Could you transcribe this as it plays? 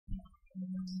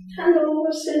Hallo,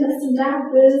 schön, dass du da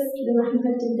bist. Wir machen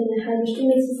heute wieder eine halbe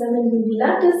Stunde zusammen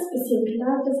Yogilates, bisschen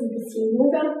Pilates, ein bisschen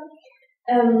Yoga.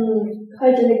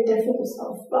 Heute liegt der Fokus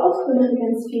auf Bauch. Wir machen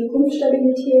ganz viel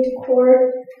Rumpfstabilität,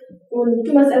 Core. Und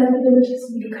du machst einfach wieder mit,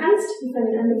 so wie du kannst. Wir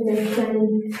fangen an mit einem kleinen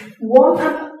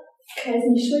Warm-up.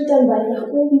 Kreisen die Schultern weit nach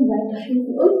oben, weit nach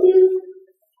hinten, unten.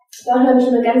 Bauchnabel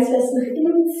schon mal ganz fest nach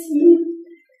innen ziehen.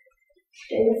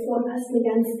 Stell dir vor, du hast eine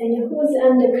ganz enge Hose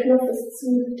an, der Knopf ist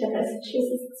zu, der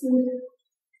Reißverschluss ist zu.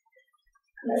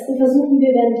 Am besten versuchen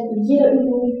wir während jeder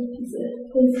Übung diese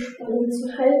Rumpfspannung zu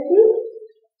halten.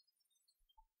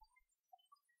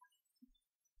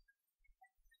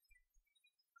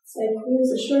 Zwei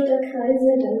große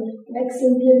Schulterkreise, dann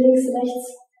wechseln wir links,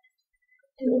 rechts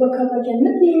den Oberkörper gern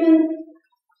mitnehmen.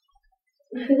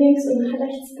 Nach links und nach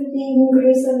rechts bewegen,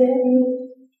 größer werden.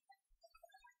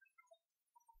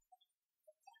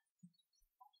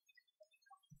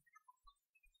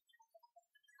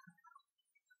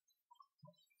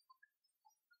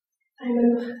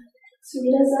 Einmal noch zu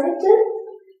jeder Seite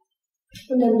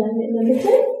und dann bleiben wir in der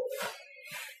Mitte.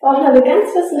 Bauchnabel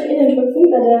ganz fest nach innen drücken.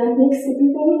 Bei der nächsten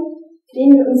Übung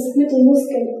drehen wir uns mit den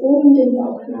Muskeln oben den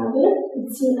Bauchnabel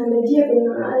und ziehen einmal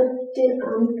diagonal den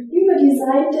Arm über die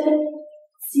Seite,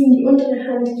 ziehen die untere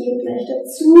Hand, gehen gleich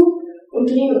dazu und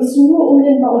drehen uns nur um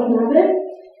den Bauchnabel.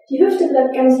 Die Hüfte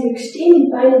bleibt ganz ruhig stehen, die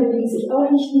Beine bewegen sich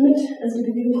auch nicht mit, also die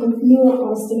Bewegung kommt nur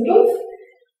aus dem Rumpf.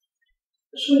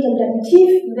 Schultern bleiben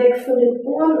tief, weg von den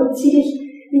Ohren und zieh dich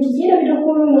mit jeder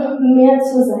Wiederholung noch mehr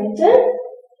zur Seite.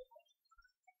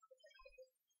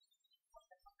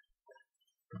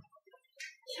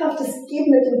 Ich hoffe, das geht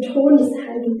mit dem Ton, das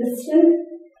halt ein bisschen,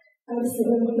 aber das sind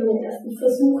immer noch meine ersten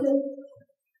Versuche.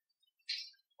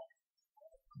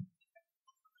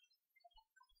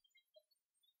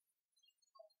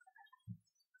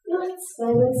 Noch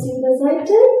zweimal zu jeder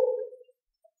Seite.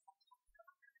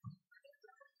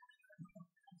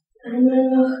 Einmal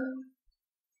noch.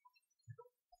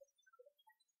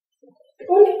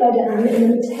 Und beide Arme in der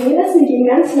Mitte hängen lassen. Wir gehen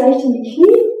ganz leicht in die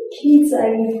Knie. Knie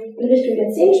zeigen in Richtung der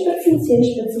Zehenspitzen.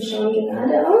 Zehenspitzen schauen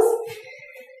geradeaus.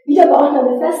 Wieder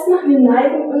Bauchnabel festmachen. Wir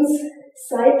neigen uns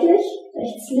seitlich,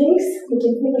 rechts, links, mit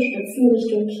den Fingerspitzen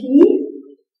Richtung Knie.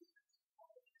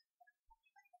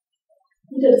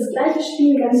 Wieder das gleiche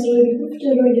Spiel, ganz ruhige Hüfte,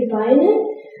 ruhige Beine.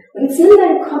 Und jetzt nimm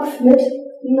deinen Kopf mit.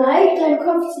 Neig deinen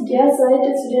Kopf zu der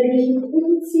Seite, zu der du dich nach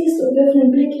unten ziehst und wirf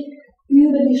den Blick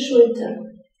über die Schulter.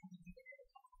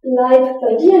 Bleib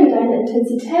bei dir in deiner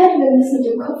Intensität. Wenn es mit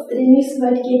dem Kopfdrehen nicht so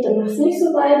weit geht, dann mach es nicht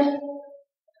so weit.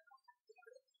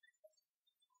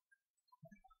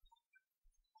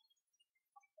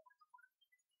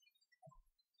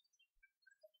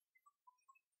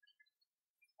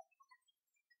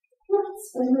 Noch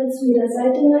zweimal zu jeder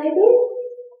Seite neigen.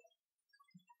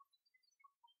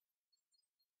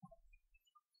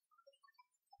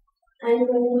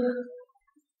 Einmal noch.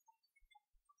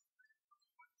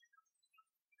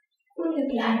 Und wir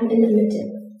bleiben in der Mitte.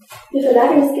 Wir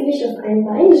verlagern das Gewicht auf ein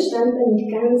Bein, das Standbein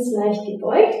wird ganz leicht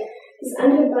gebeugt. Das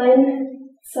andere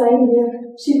Bein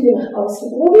schieben wir nach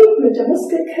außen oben mit der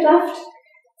Muskelkraft.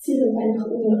 Zieh das Bein nach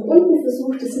oben, nach unten,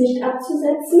 versuch das nicht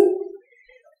abzusetzen.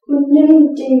 Und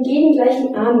nimm den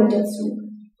gegengleichen Arm mit dazu.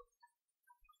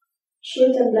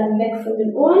 Schultern bleiben weg von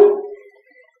den Ohren.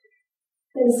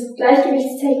 Wenn es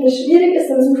gleichgewichtstechnisch schwierig ist,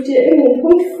 dann such dir irgendeinen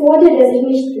Punkt vor dir, der sich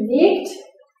nicht bewegt.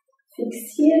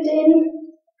 Fixier den.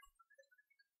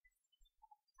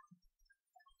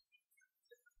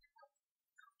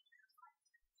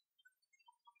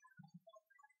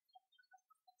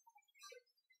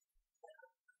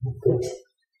 Gut.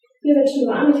 Mir wird schon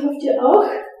warm, ich hoffe dir auch.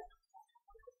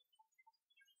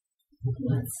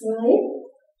 Noch zwei.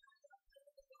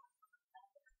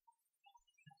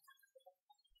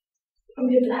 Und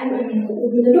wir bleiben einfach noch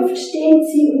oben in der Luft stehen,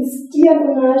 ziehen uns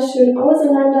diagonal schön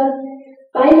auseinander,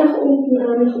 Bein nach unten,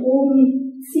 Arm nach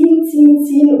oben, ziehen, ziehen,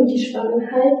 ziehen und die Spannung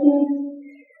halten.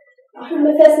 Auch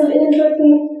nochmal fest nach innen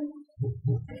drücken.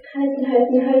 Halten,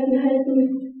 halten, halten, halten.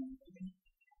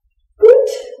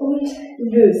 Gut, und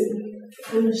lösen.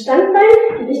 Anderes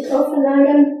Standbein, Gewicht drauf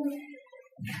verlagern.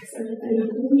 Das andere Bein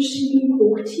nach oben schieben,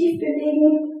 hoch, tief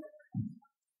bewegen.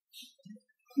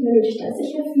 Wenn du dich da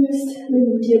sicher fühlst, nimm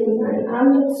den diagonalen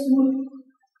Arm dazu.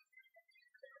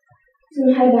 So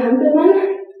ein halber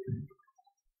Hampelmann.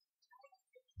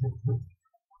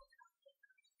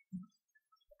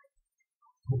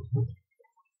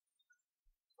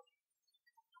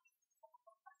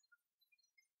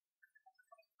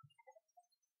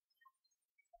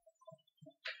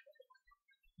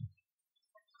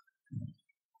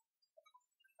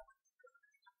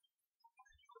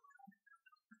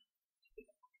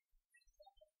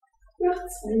 Noch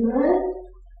 2 Mal.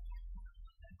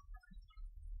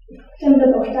 Dann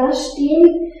bleib auch da stehen.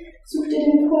 Such dir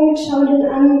den Punkt, schau den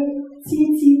an.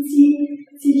 Zieh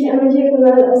dich einmal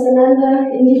diagonal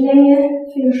auseinander in die Länge.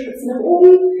 Fingerspitze nach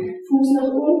oben, Fuß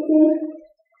nach unten.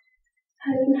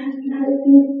 Halten.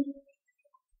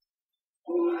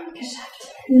 Und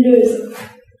geschafft. Lösen.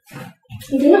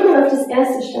 Wir gehen nochmal auf das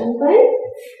erste Standbein.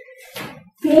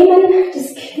 Nehmen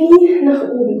das Knie nach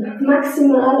oben,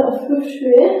 maximal auf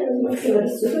Hüfthöhe, also maximal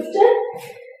bis zur Hüfte.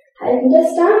 Halten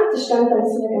das da, das Standbein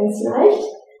ist wieder ganz leicht.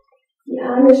 Die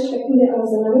Arme strecken wir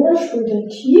auseinander, Schultern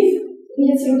tief. Und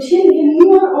jetzt rotieren wir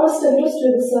nur aus der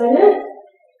Brustwirbelsäule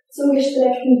zum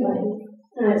gestreckten Bein.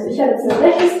 Also ich habe jetzt mein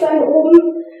rechtes Bein oben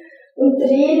und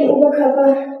drehe den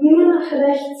Oberkörper nur nach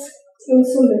rechts und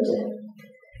zur Mitte.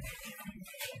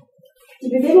 Die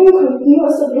Bewegung kommt nur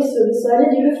aus der Brustwirbelsäule,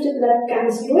 die Hüfte bleibt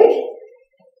ganz ruhig.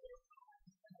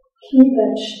 Knie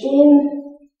bleibt stehen.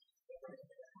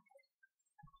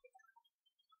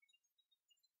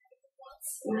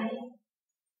 Zwei.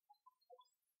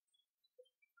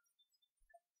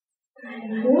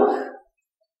 Einmal noch.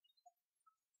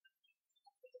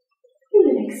 Und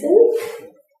wechseln.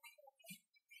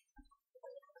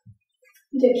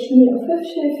 Wieder Knie auf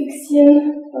Hüfthöhe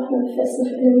fixieren. Machen wir fest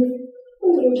nach innen.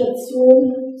 Und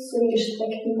Rotation zum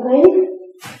gestreckten Bein.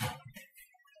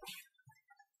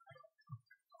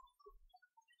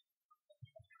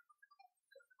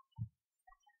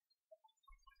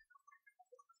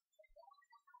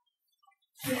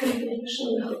 Dann können wir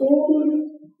schon nach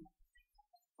oben.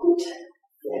 Gut,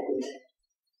 sehr gut.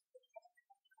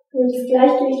 Wenn du das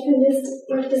Gleichgewicht verlierst,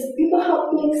 macht das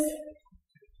überhaupt nichts.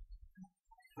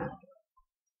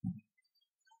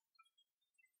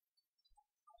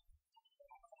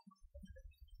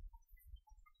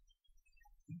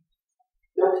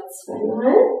 Noch 2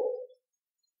 Mal.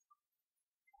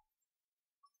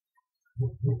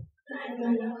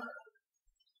 Einmal noch.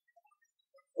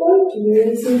 Und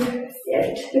lösen. Sehr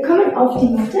gut. Wir kommen auf die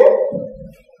Matte.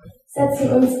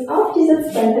 Setzen uns auf die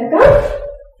Sitzbeinhöcker.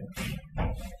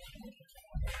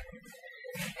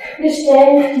 Wir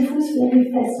stellen die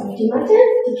Fußflächen fest auf die Matte.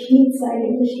 Die Knie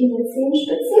zeigen in Richtung der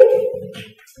Zehenspitzen.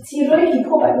 Zieh ruhig die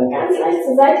Pobacken ganz leicht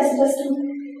zur Seite, sodass du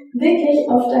wirklich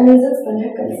auf deinen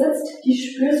Sitzbeinhöckern sitzt, die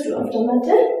spürst du auf der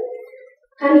Matte.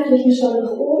 Handflächen schauen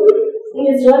nach oben. Und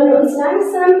jetzt rollen wir uns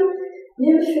langsam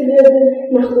Wirbel für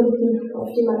Wirbel nach unten auf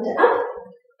die Matte ab.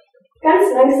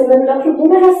 Ganz langsam, wenn du da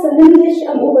Probleme hast, dann nimm dich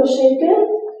am Oberschenkel.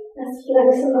 Lass dich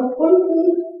langsam nach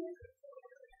unten.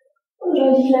 Und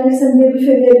roll dich langsam Wirbel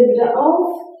für Wirbel wieder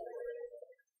auf.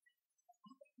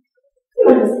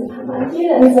 Mach das ein paar Mal,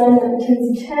 jeder in seiner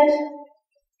Intensität.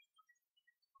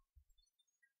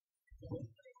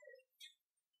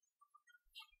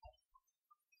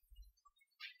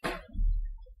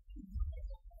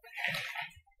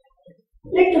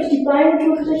 Blick durch die Beine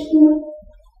durchrichten.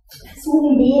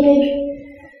 Versuchen wenig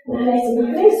nach rechts und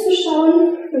nach links zu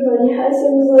schauen. Wir wollen die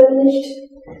Halswirbelsäule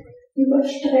nicht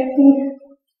überstrecken.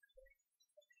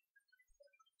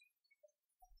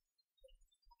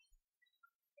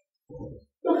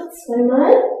 Noch 2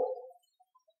 Mal.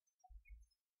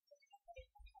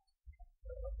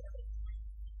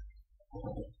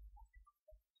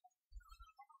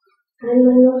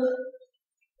 Einmal noch.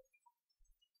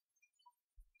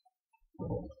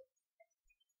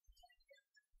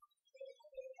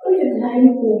 Und wir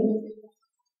bleiben oben.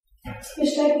 Wir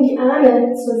strecken die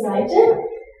Arme zur Seite.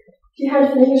 Die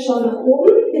Handflächen schauen nach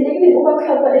oben. Wir legen den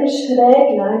Oberkörper in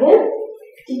Schräglage.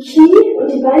 Die Knie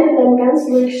und die Beine bleiben ganz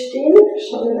ruhig stehen,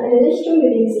 schauen in eine Richtung,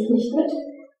 bewegen sich nicht mit.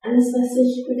 Alles, was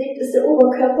sich bewegt, ist der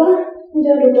Oberkörper.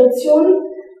 Wieder Rotation.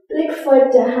 Blick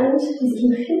folgt der Hand, die sich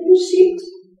nach hinten schiebt.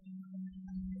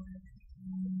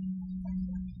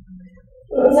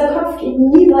 Und unser Kopf geht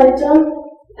nie weiter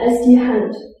als die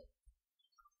Hand.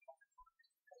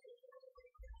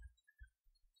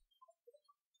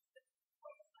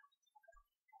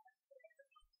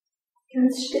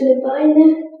 Ganz stille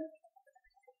Beine.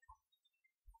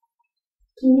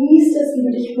 Genieß das, wie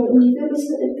du dich mal um die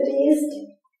Wirbelsäule drehst.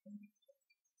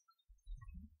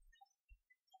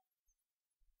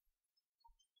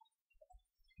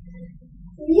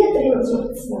 Wir drehen uns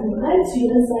noch 2 Mal zu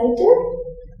jeder Seite.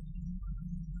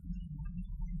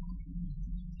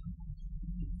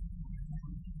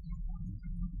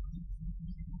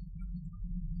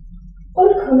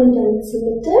 Und kommen dann zur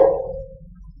Mitte.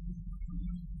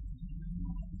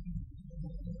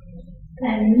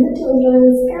 Bleiben in der Mitte und rollen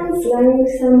uns ganz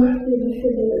langsam Wirbel für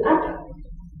Wirbel ab.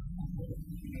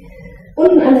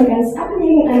 Unten einmal ganz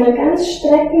ablegen, einmal ganz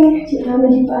strecken, die Arme,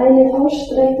 die Beine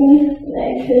ausstrecken,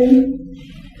 leckeln.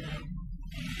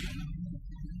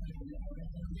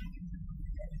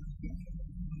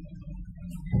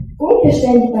 Wir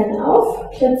stellen die Beine auf,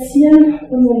 platzieren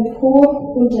unseren Po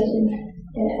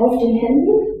auf den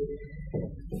Händen.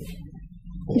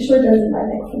 Die Schultern sind weit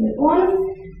weg von den Ohren.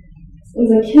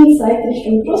 Unser Kinn zeigt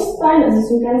Richtung Brustbein, also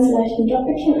so einen ganz leichten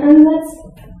Doppelkinnansatz.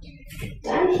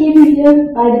 Dann heben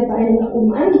wir beide Beine nach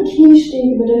oben an, die Knie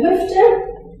stehen über der Hüfte.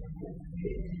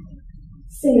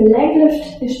 Single Leg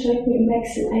Lift, wir strecken im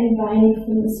Wechsel ein Bein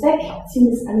von uns weg, ziehen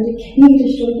das andere Knie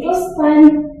Richtung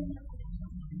Brustbein.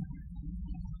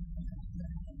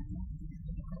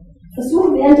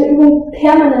 Versuche während der Übung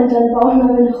permanent deinen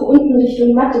Bauchnabel nach unten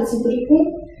Richtung Matte zu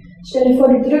drücken. Stell dir vor,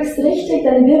 du drückst richtig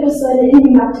deine Wirbelsäule in die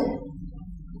Matte.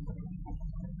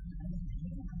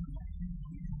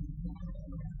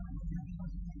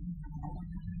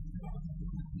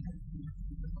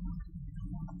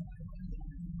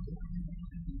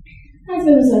 Also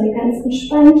Wirbelsäule ganz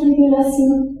entspannt liegen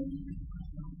lassen.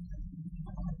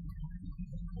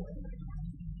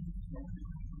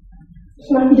 Ich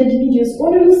mache wieder die Videos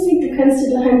ohne Musik. Du kannst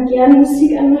dir daheim gerne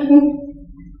Musik anmachen.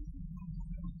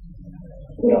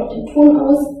 Oder auch den Ton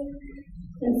aus.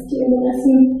 Kannst dir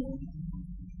lassen.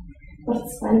 Noch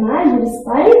zweimal jedes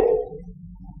Bein.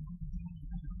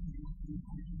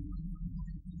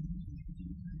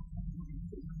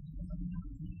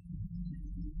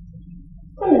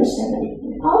 Und dann stellen wir die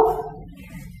Beine auf.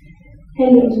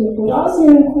 Hände unter den Boden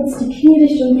rausnehmen, kurz die Knie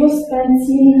Richtung Brustbein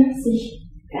ziehen, sich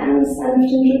ganz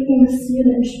sanft den Rücken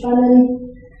massieren,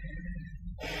 entspannen,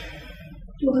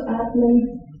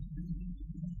 durchatmen.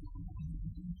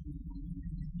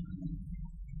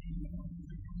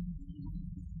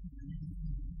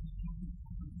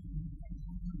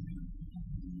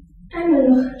 Einmal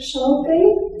noch schaukeln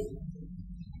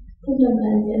und dann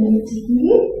bleiben wir in der Mitte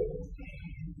liegen.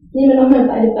 Nehmen wir nochmal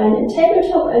beide Beine in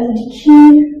Tabletop, also die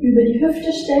Knie über die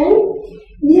Hüfte stellen.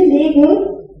 Wir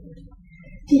legen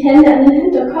die Hände an den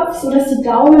Hinterkopf, sodass die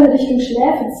Daumen Richtung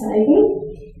Schläfe zeigen.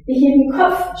 Wir heben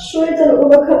Kopf, Schultern,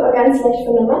 Oberkörper ganz leicht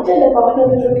von der Matte. Der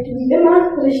Bauchnabel drückt wie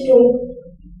immer Richtung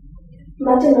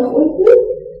Matte nach unten.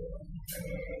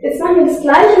 Jetzt machen wir das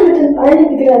gleiche mit den Beinen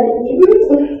wie gerade eben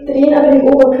und drehen aber den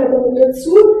Oberkörper runter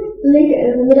zu. Linke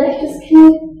Ellbogen, rechtes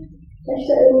Knie,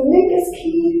 rechter Ellbogen, linkes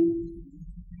Knie.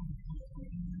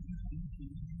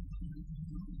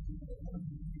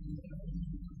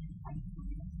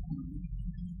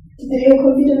 Die Drehung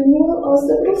kommt wieder nur aus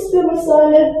der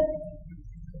Brustwirbelsäule.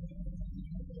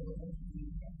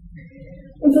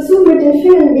 Und versuch mit den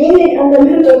Fingern wenig an deinem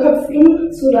Hinterkopf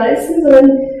rumzureißen,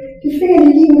 sondern die Finger,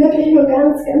 die liegen wirklich nur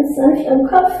ganz, ganz sanft am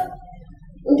Kopf.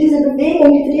 Und diese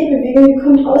Bewegung, die Drehbewegung, die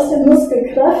kommt aus der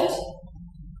Muskelkraft.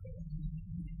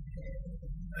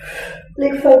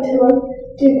 Blick folgt immer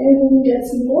dem Ellbogen, der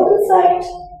zum Boden zeigt.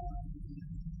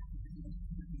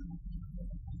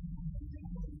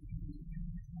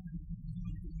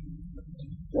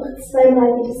 Noch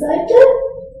zweimal die Seite.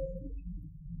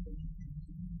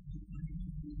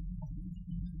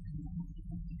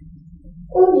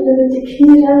 Und wieder mit den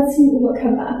Knie ranziehen,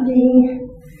 Oberkörper ablegen.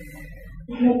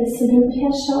 Und ein bisschen hin und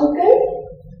her schaukeln.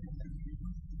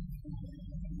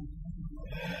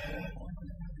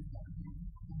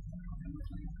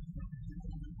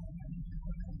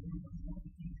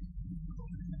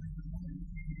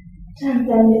 Dann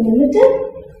bleiben wir in der Mitte.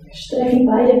 Strecken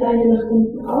beide Beine nach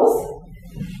unten aus.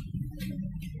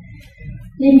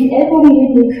 Legen die Ellbogen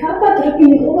neben den Körper,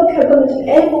 drücken den Oberkörper mit den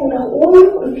Ellbogen nach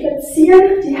oben und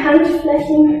platzieren die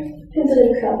Handflächen hinter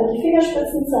dem Körper. Die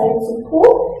Fingerspitzen zeigen zum Po.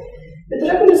 Wir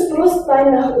drücken das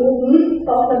Brustbein nach oben,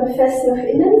 Bauchnabel fest nach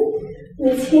innen. Und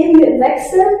jetzt heben wir im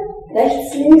Wechsel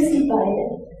rechts, links die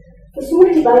Beine.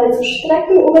 Versuche die Beine zu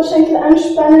strecken, Oberschenkel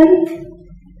anspannen.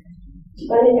 Die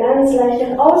Beine ganz leicht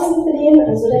nach außen drehen,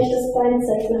 also rechtes Bein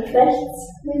zeigt nach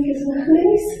rechts, linkes nach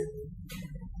links.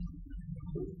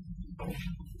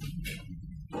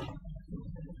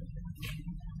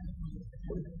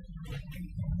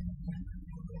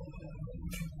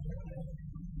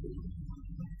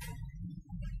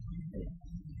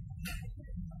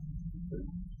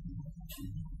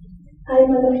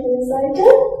 Einmal nach jeder Seite.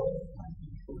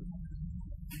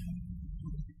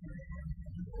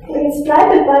 Und jetzt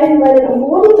bleib mit beiden Beinen am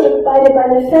Boden, drück beide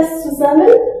Beine fest zusammen,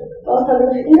 Bauchnabel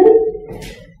nach innen.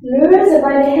 Löse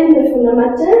beide Hände von der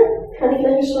Matte,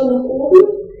 Handfläche schon nach oben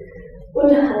und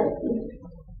halten.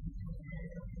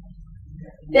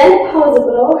 Wer eine Pause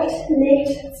braucht,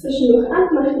 legt zwischendurch ab,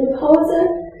 macht eine Pause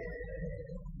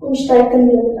und steigt dann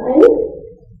wieder mit ein.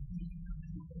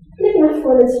 Blick nach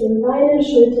vorne zu den Beinen,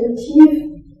 Schultern tief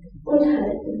und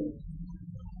halten.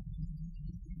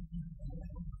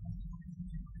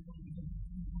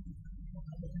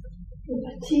 Ein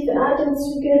paar tiefe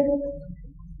Atemzüge.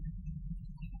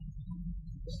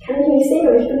 Ich kann dich nicht sehen,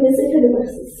 aber ich bin mir sicher, du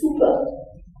machst es super.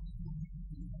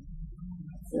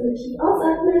 So, richtig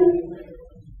ausatmen.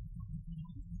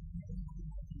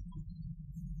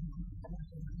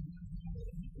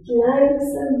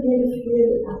 Langsam jede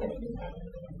Flügel abnehmen.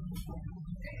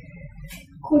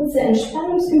 Kurze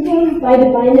Entspannungsübung. Beide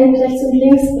Beine rechts und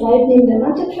links breit neben der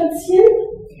Matte platzieren.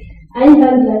 Ein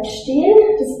Bein bleibt stehen,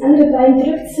 das andere Bein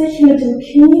drückt sich mit dem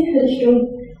Knie Richtung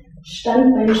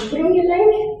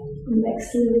Standbein-Sprunggelenk und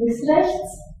wechseln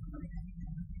links-rechts.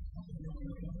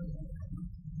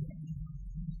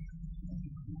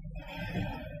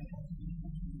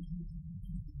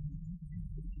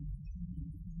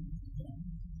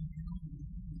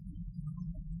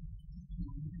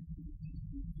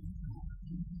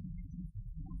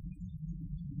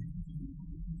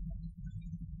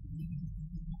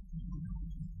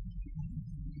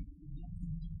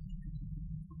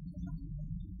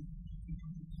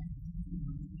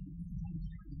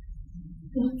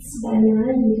 Noch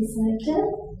zweimal jede Seite.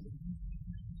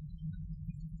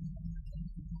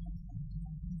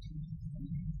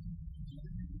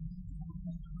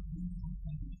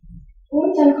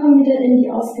 Und dann kommen wir wieder in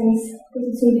die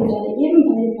Ausgangsposition wie gerade eben,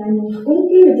 beide Beine nach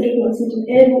unten. Wir drücken uns mit dem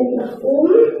Ellbogen nach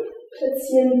oben,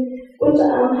 platzieren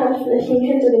Unterarm, Handflächen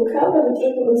hinter dem Körper. Wir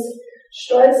drücken uns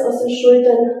stolz aus den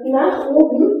Schultern nach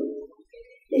oben.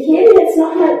 Wir heben jetzt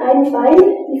nochmal ein Bein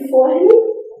wie vorhin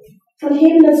und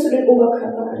heben dazu den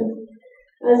Oberkörper an.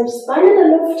 Also das Bein in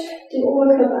der Luft, den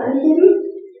Oberkörper anheben.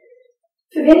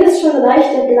 Für wen das schon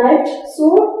reicht, der bleibt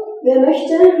so. Wer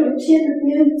möchte, rotiert mit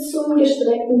mir zum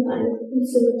gestreckten Bein und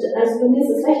zur Mitte. Also bei mir ist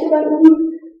das rechte Bein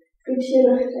oben,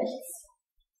 rotiere nach rechts.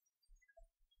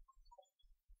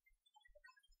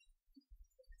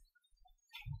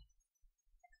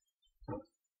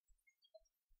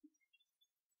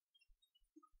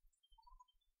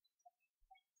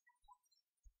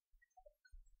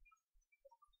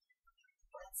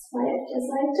 Zwei auf der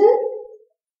Seite.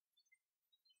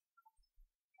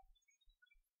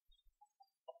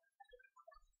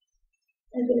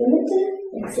 Dann in der Mitte,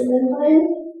 wechseln den Bein.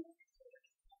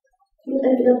 Und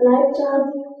entweder bleibt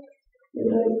da,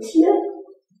 oder rotiert.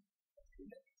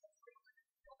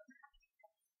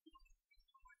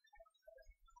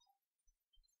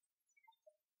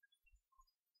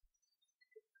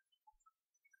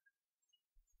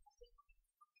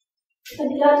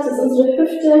 Und klar, das ist unsere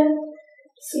Hüfte.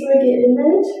 Das ruhige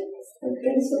Element, das bleibt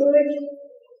ganz ruhig,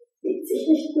 bewegt sich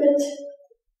nicht mit.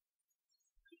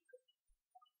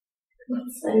 Noch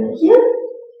zweimal hier.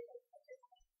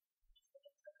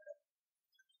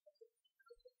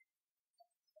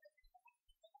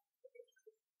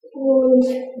 Und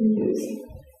lösen.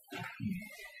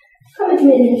 Kommen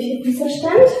wir in den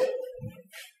Vierfüßerstand.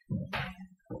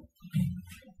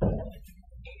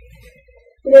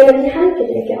 Wir nehmen die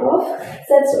Handgelenke auf,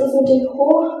 setzen uns mit dem Po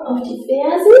auf die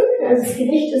Fersen, also das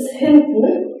Gewicht ist hinten.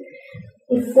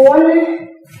 Und vorne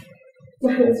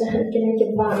machen unsere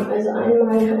Handgelenke warm. Also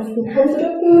einmal auf den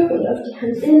Handrücken und auf die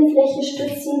Handinnenfläche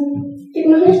stützen. Gib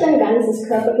noch nicht dein ganzes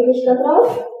Körpergewicht da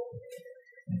drauf.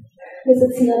 Wir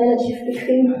sitzen da relativ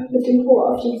bequem mit dem Po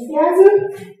auf den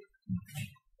Fersen.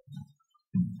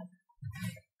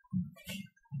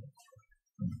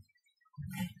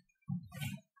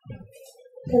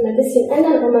 Dann ein bisschen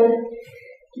ändern, einmal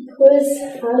die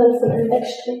Pulsadern von einem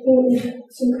wegstrecken und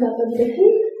zum Körper wieder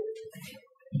hin.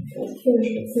 Also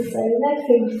Fingerspitzen zeigen weg,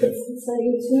 Fingerspitzen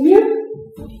zeigen zu mir.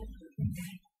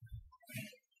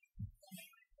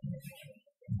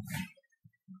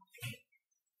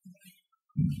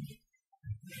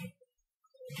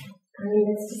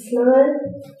 Ein letztes Mal.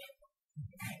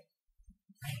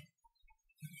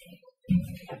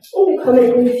 Und wir kommen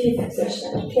in den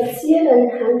Vierfüßerstand. Platziere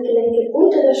deine Handgelenke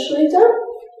unter der Schulter,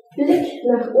 Blick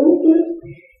nach unten,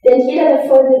 denn jeder der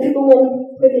folgenden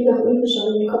Übungen wirklich nach unten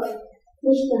schauen, den Kopf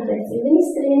nicht nach rechts und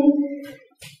links drehen.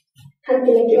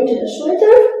 Handgelenke unter der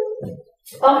Schulter,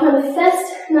 Bauchnabel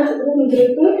fest nach oben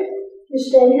drücken. Wir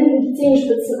stellen hinten die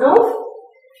Zehenspitzen auf.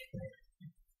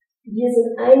 Wir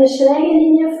sind eine schräge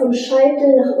Linie vom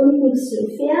Scheitel nach unten bis zu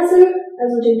den Fersen,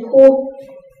 also den Po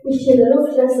nicht hier in der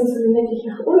Luft lassen, sondern wirklich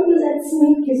nach unten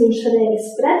setzen, wie so ein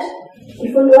schräges Brett.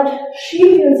 Und von dort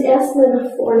schieben wir uns erstmal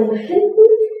nach vorne, nach hinten,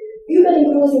 über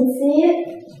den großen Zeh.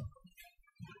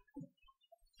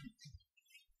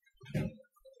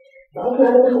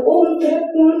 Bauchnabel nach oben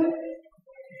drücken,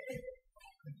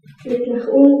 Blick nach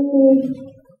unten.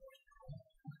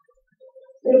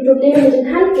 Wenn du Probleme mit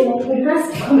den Handgelenken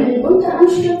hast, komm in den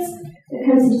Unterarmstütz, dann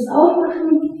kannst du das auch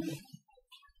machen.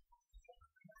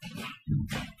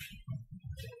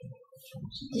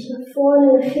 Schieb dich nach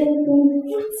vorne, nach hinten,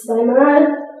 noch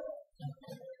zweimal.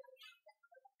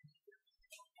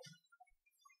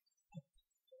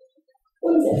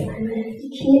 jetzt einmal die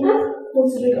Knie ab, und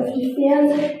zurück auf die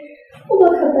Ferse,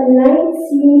 Oberkörper lang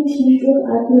ziehen, tief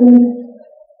durchatmen.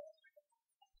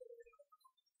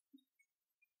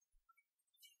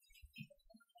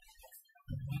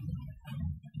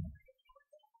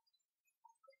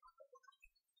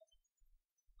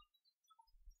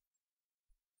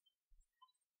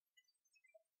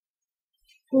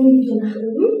 Und wieder nach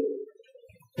oben.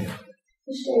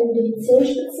 Wir stellen wieder die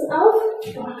Zehenspitzen auf,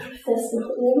 fest nach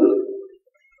oben.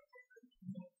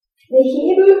 Wir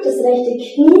heben das rechte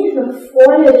Knie nach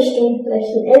vorne Richtung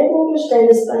rechten Ellbogen, stellen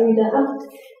das Bein wieder ab,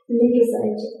 linke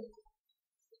Seite.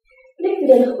 Blick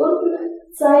wieder nach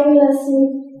unten zeigen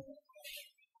lassen.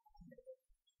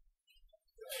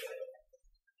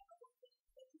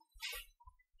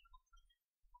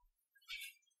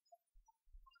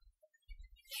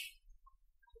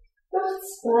 Noch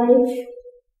 2.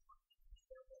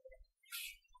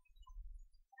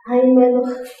 Einmal noch.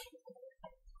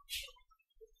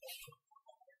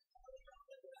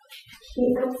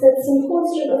 Knie absetzen,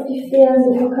 Fußschritt auf die Ferse,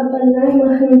 Oberkörper lang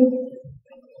machen.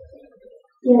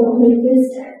 Ja, auch wenn du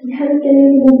willst, die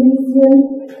Handgelenke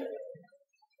mobilisieren.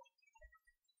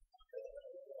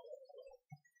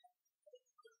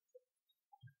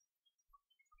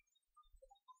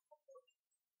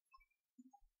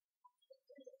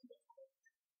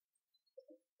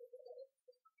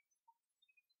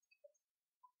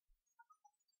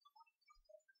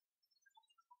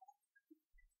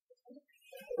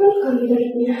 Und kommen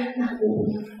wieder nach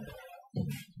oben.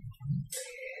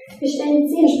 Wir stellen die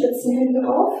Zehenspitzen hinten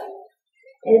auf.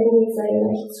 Ellbogen zeigen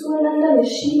leicht zueinander. Wir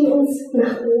schieben uns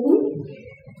nach oben.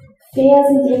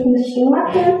 Fersen drücken Richtung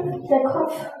Matte. Der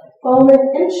Kopf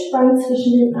baumelt entspannt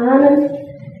zwischen den Armen.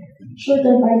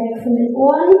 Schultern weit weg von den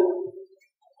Ohren.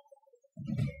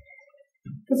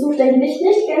 Versuch dein Gewicht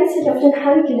nicht gänzlich auf den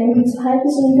Handgelenken zu halten,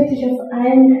 sondern wirklich auf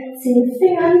allen 10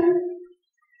 Fingern.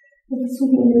 Wir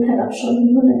versuchen in den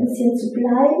Halbabstand nur ein bisschen zu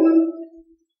bleiben.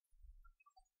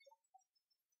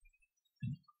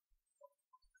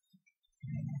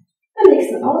 Beim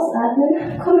nächsten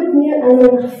Ausatmen komm mit mir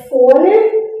einmal nach vorne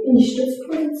in die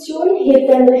Stützposition, heb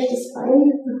dein rechtes Bein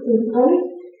nach oben an,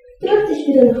 drück dich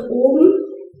wieder nach oben.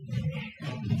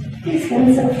 Das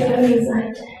Ganze auf der anderen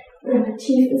Seite. Einmal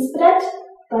tief ins Brett,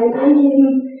 Bein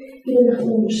anheben, wieder nach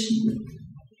oben schieben.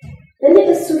 Wenn dir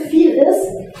das zu viel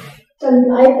ist, dann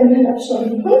bleib im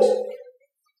halbabständigen Hund.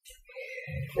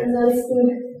 Ansonsten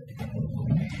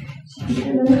schieb dich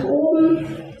einmal nach oben,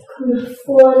 komm nach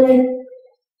vorne,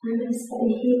 einmal das Bein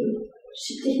heben.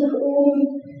 Schieb dich nach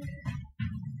oben,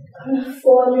 komm nach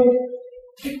vorne,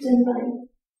 heb dein Bein.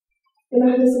 Wir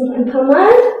machen das noch ein paar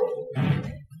Mal.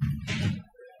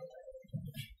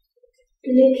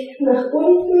 Blick nach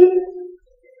unten.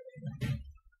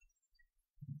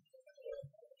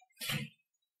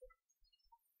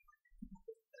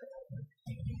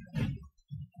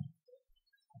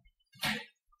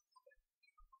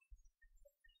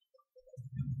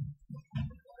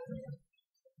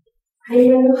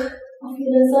 Einmal noch auf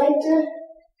jeder Seite.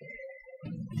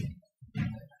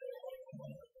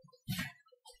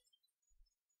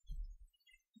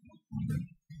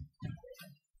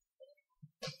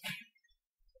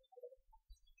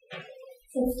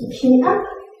 Setz die Knie ab,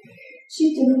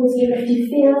 schieb den Fuß wieder auf die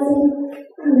Fersen,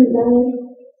 Arme lang.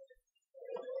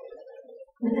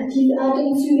 Weiter tiefe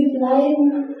Atemzüge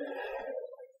bleiben.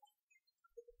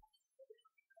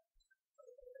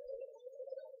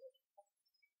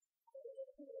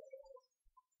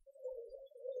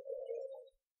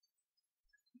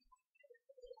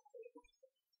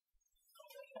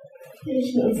 Wir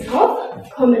richten uns auf,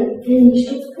 kommen in die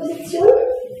Stützposition.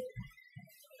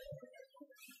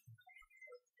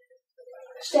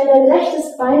 Stell dein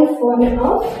rechtes Bein vorne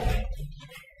auf.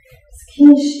 Das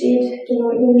Knie steht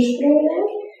genau über dem Sprunggelenk.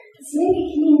 Das linke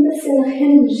Knie ein bisschen nach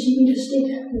hinten schieben. Das steht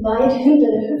weit hinter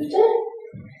der Hüfte.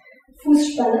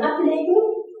 Fußspanne ablegen.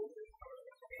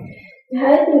 Wir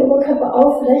halten den Oberkörper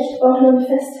aufrecht, Bauchnabel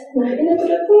fest nach innen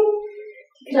drücken.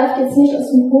 Die Kraft jetzt nicht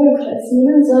aus dem Hohlkreuz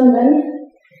nehmen, sondern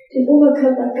den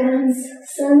Oberkörper ganz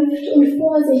sanft und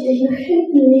vorsichtig nach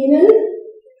hinten lehnen.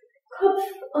 Kopf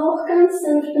auch ganz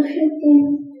sanft nach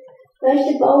hinten.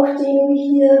 Leichte Bauchdehnung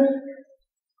hier.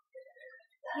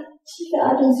 Tiefe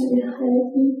Atemzüge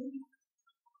halten.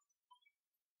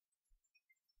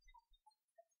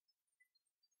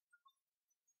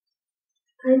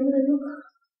 Einmal noch.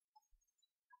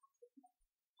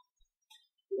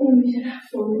 Und wieder nach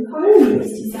vorne kommen. Hier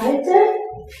ist die Seite.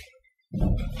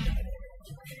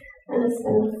 Alles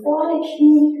dann nach vorne,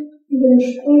 Knie über den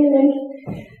Sprunggelenk.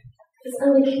 Das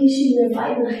andere Knie schieben wir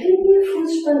weit nach hinten,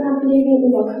 Fußspann ablegen,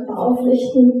 Oberkörper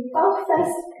aufrichten, Bauch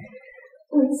fest.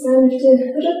 Und sanfte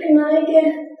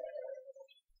Rückenneige.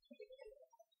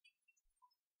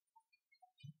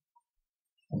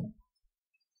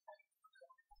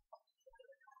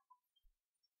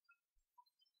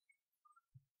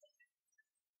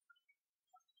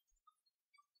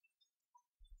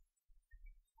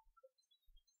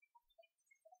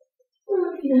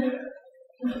 Und wieder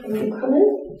nach oben kommen.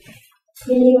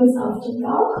 Wir legen uns auf den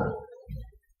Bauch.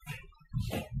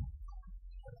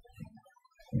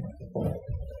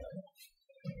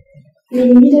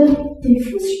 Legen wieder den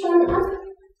Fußspann ab.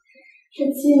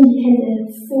 Platzieren die Hände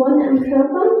vorne am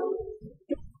Körper.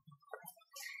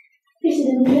 Richte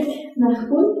den Blick nach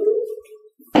unten.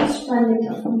 Fußspann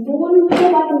liegt auf dem Boden.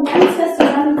 Oberbacken ganz fest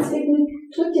zusammenzwicken.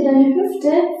 Drück dir deine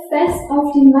Hüfte fest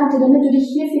auf die Matte, damit du dich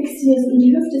hier fixierst und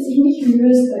die Hüfte sich nicht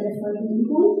löst bei der folgenden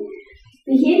Übung.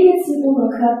 Wir heben jetzt den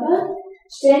Oberkörper.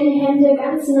 Stell die Hände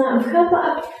ganz nah am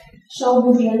Körper ab. Schau,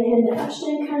 wo du deine Hände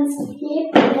abstellen kannst.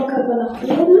 Heb den Oberkörper nach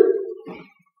oben.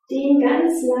 Dehn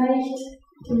ganz leicht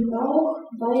den Bauch,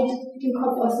 weit den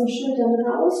Kopf aus den Schultern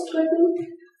rausdrücken.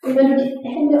 Und wenn du die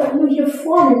Hände auch nur hier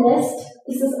vorne lässt,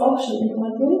 ist das auch schon in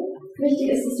Ordnung.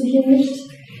 Wichtig ist, dass du hier nicht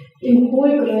im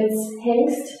Hohlkreuz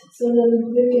hängst,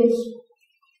 sondern wirklich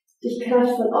dich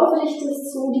kraftvoll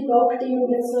aufrichtest, so die Bauchdehnung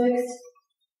erzeugst.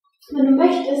 Wenn du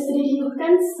möchtest, dreh dich noch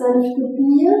ganz sanft mit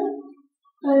mir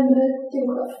einmal den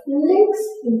Kopf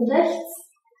links und rechts,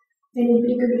 den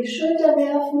Blick über die Schulter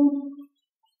werfen.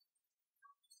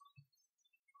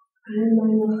 Einmal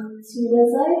noch zu der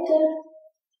Seite.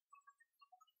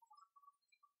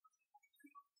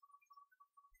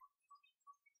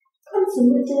 Komm zur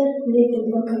Mitte, leg den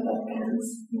Oberkörper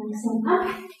ganz langsam ab.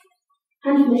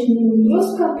 Handflächen in den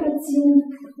Brustkorb platzieren,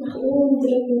 nach oben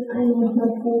drücken, einmal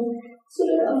nochmal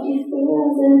zurück auf die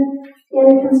Fersen.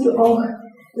 Gerne kannst du auch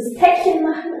das Päckchen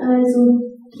machen, also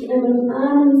dich einmal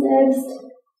umarmen selbst.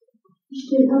 Die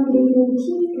Stirn ablegen,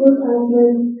 tief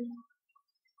durchatmen.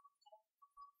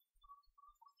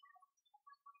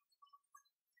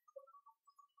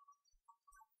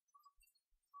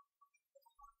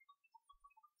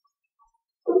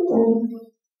 Und dann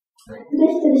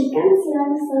richte dich ganz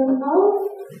langsam auf.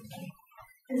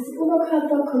 Das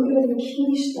Oberkörper kommt über den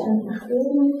Kniestand nach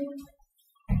oben.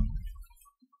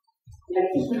 Drück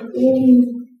dich nach oben.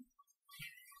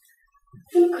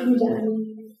 Und komm wieder an.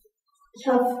 Ich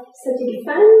hoffe, es hat dir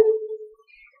gefallen.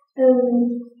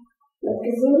 Bleib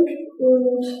gesund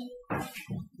und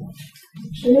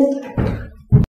schönen Tag.